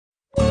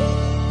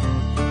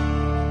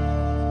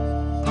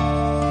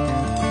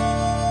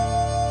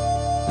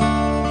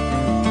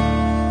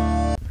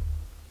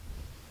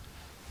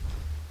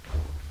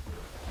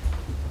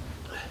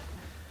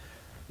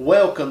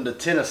Welcome to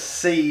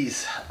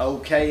Tennessee's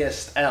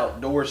okayest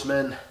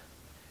outdoorsman.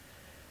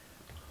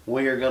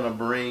 We are going to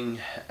bring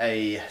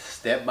a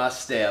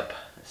step-by-step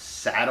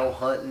saddle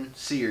hunting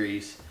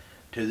series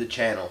to the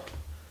channel.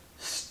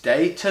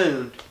 Stay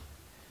tuned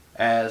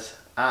as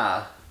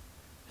I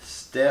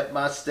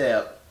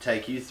step-by-step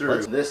take you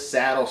through. This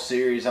saddle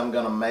series, I'm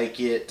going to make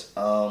it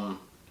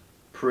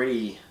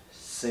pretty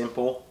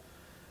simple.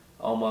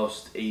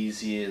 Almost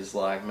easy as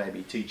like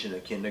maybe teaching a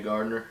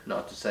kindergartner.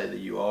 Not to say that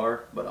you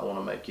are, but I want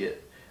to make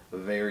it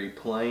very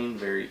plain,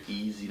 very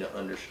easy to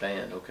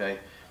understand, okay?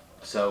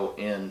 So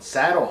in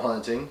saddle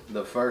hunting,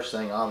 the first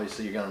thing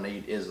obviously you're going to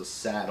need is a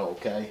saddle,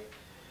 okay?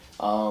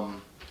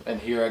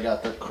 And here I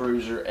got the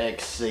Cruiser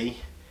XC,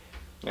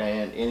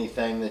 and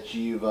anything that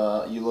you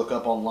look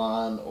up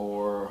online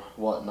or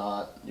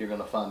whatnot, you're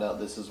going to find out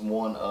this is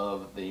one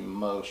of the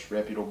most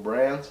reputable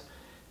brands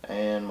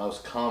and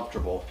most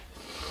comfortable.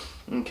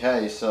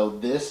 Okay, so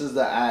this is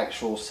the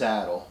actual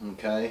saddle,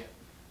 okay?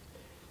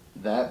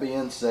 That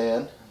being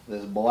said,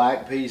 this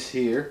black piece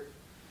here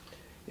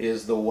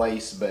is the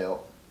waist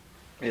belt.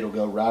 It'll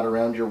go right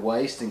around your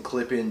waist and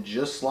clip in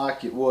just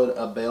like it would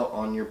a belt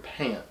on your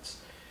pants.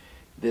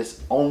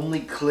 This only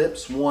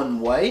clips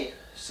one way,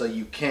 so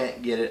you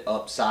can't get it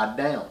upside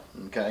down,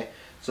 okay?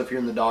 So if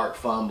you're in the dark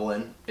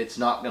fumbling, it's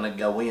not going to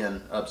go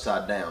in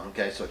upside down,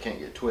 okay? So it can't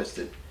get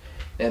twisted.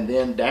 And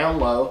then down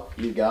low,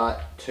 you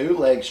got two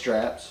leg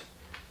straps,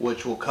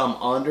 which will come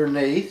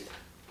underneath,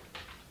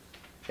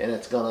 and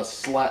it's going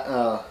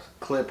to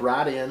clip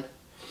right in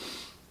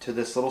to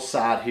this little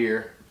side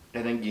here.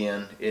 And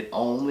again, it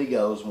only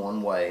goes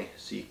one way,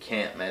 so you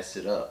can't mess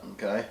it up,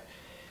 okay?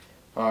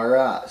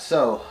 Alright,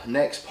 so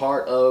next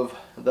part of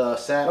the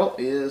saddle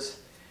is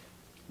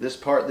this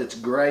part that's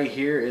gray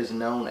here is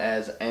known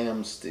as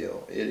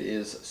Amsteel. It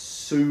is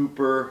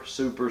super,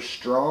 super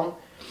strong.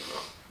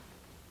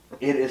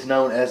 It is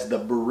known as the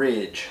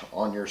bridge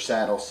on your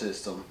saddle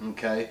system,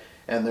 okay?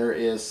 And there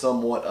is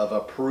somewhat of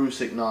a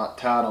Prusik knot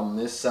tied on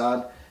this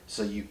side,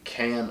 so you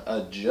can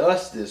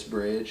adjust this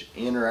bridge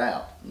in or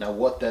out. Now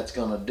what that's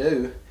going to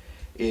do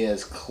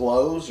is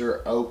close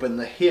or open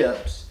the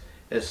hips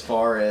as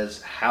far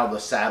as how the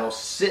saddle's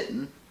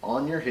sitting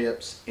on your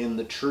hips in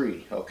the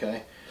tree,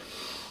 okay?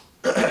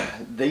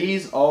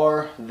 These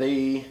are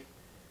the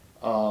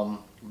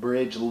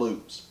bridge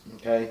loops,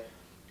 okay?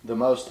 The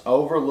most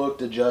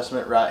overlooked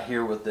adjustment right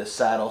here with this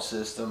saddle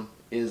system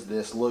is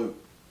this loop.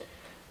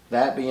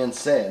 That being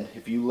said,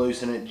 if you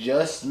loosen it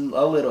just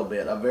a little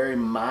bit, a very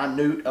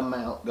minute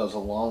amount goes a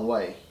long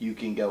way. You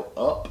can go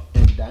up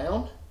and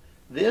down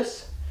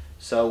this,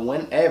 so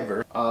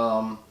whenever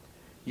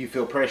you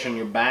feel pressure on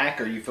your back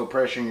or you feel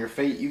pressure on your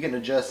feet, you can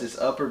adjust this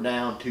up or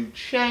down to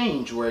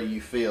change where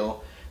you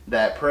feel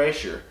that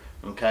pressure,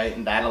 okay?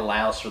 And that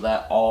allows for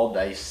that all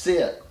day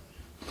sit.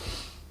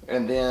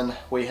 And then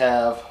we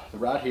have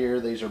right here,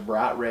 these are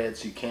bright red,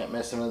 so you can't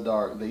mess them in the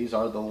dark. These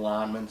are the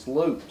lineman's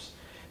loops.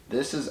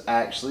 This is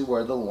actually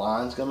where the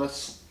line's going to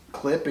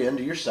clip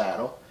into your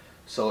saddle,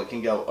 so it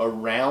can go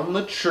around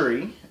the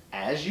tree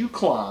as you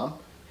climb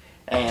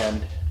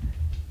and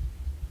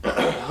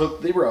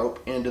hook the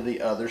rope into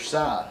the other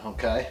side,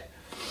 okay?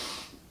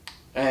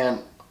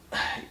 And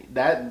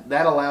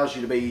that allows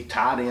you to be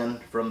tied in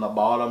from the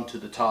bottom to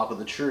the top of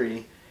the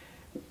tree,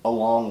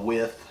 along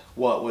with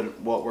what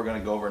we're going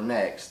to go over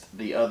next,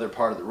 the other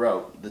part of the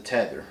rope, the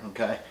tether,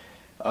 okay?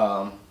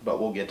 But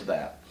we'll get to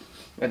that.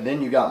 And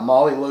then you got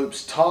molly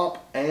loops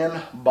top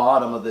and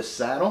bottom of this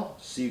saddle,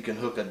 so you can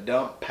hook a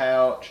dump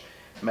pouch.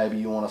 Maybe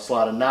you want to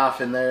slide a knife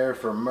in there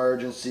for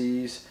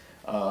emergencies.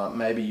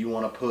 Maybe you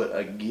want to put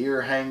a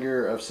gear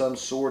hanger of some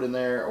sort in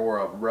there, or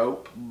a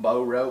rope,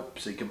 bow rope,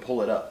 so you can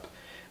pull it up.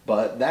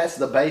 But that's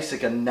the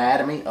basic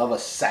anatomy of a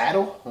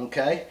saddle,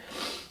 okay?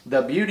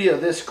 The beauty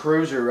of this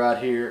Cruiser right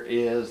here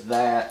is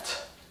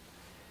that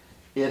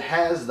it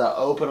has the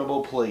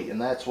openable pleat,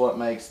 and that's what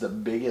makes the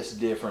biggest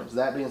difference.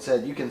 That being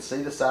said, you can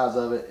see the size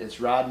of it.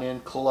 It's riding in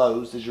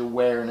closed as you're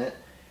wearing it,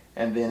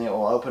 and then it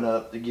will open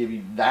up to give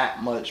you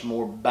that much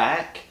more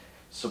back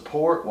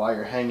support while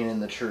you're hanging in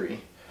the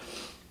tree.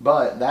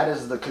 But that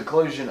is the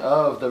conclusion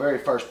of the very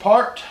first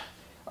part.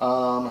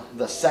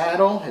 The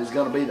saddle is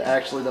going to be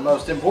actually the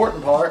most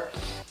important part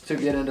to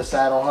get into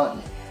saddle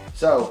hunting.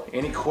 So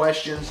any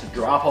questions,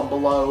 drop them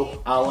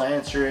below. I'll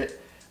answer it.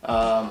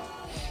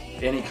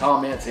 Any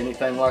comments,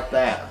 anything like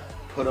that,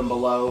 put them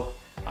below.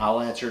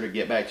 I'll answer to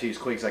get back to you as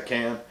quick as I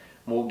can.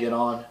 We'll get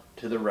on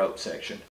to the rope section.